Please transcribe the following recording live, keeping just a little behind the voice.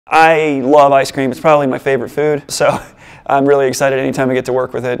I love ice cream. It's probably my favorite food, so I'm really excited anytime I get to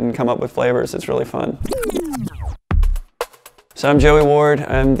work with it and come up with flavors. It's really fun. So I'm Joey Ward.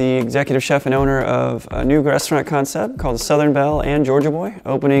 I'm the executive chef and owner of a new restaurant concept called Southern Belle and Georgia Boy,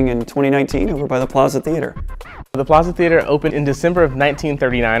 opening in 2019 over by the Plaza Theatre. The Plaza Theatre opened in December of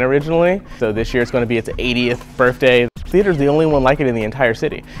 1939 originally, so this year it's going to be its 80th birthday. The theater is the only one like it in the entire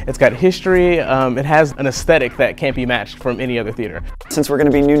city. It's got history, it has an aesthetic that can't be matched from any other theater. Since we're going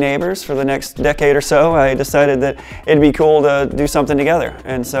to be new neighbors for the next decade or so, I decided that it'd be cool to do something together.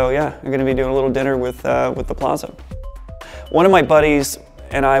 And so yeah, I'm going to be doing a little dinner with the Plaza. One of my buddies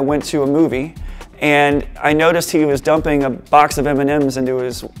and I went to a movie, and I noticed he was dumping a box of M&Ms into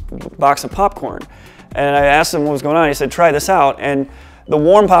his box of popcorn. And I asked him what was going on. He said, try this out. And the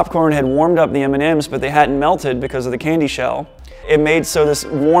warm popcorn had warmed up the M&Ms, but they hadn't melted because of the candy shell. It made so this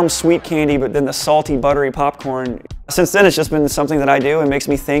warm, sweet candy, but then the salty, buttery popcorn. Since then, it's just been something that I do. It makes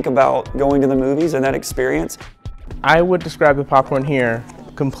me think about going to the movies and that experience. I would describe the popcorn here,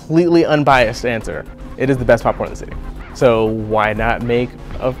 completely unbiased answer. It is the best popcorn in the city. So why not make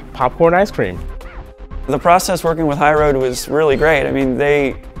a popcorn ice cream? The process working with High Road was really great. I mean,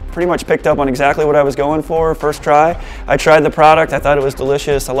 they pretty much picked up on exactly what I was going for first try. I tried the product, I thought it was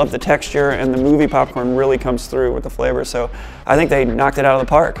delicious, I love the texture, and the movie popcorn really comes through with the flavor, so I think they knocked it out of the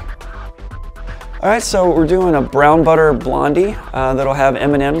park. All right, so we're doing a brown butter blondie that'll have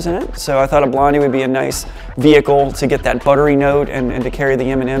M&Ms in it. So I thought a blondie would be a nice vehicle to get that buttery note and to carry the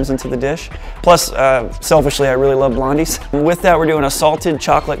M&Ms into the dish. Plus, selfishly, I really love blondies. With that, we're doing a salted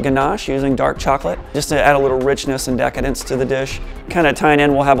chocolate ganache using dark chocolate, just to add a little richness and decadence to the dish. Kind of tying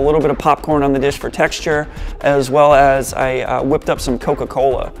in, we'll have a little bit of popcorn on the dish for texture, as well as I whipped up some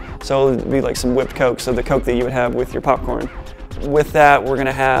Coca-Cola. So it'd be like some whipped Coke, so the Coke that you would have with your popcorn. With that, we're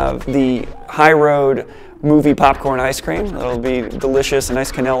gonna have the High Road movie popcorn ice cream. That'll be delicious, a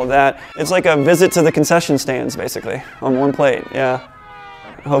nice canal of that. It's like a visit to the concession stands, basically, on one plate, yeah.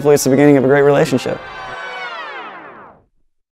 Hopefully it's the beginning of a great relationship.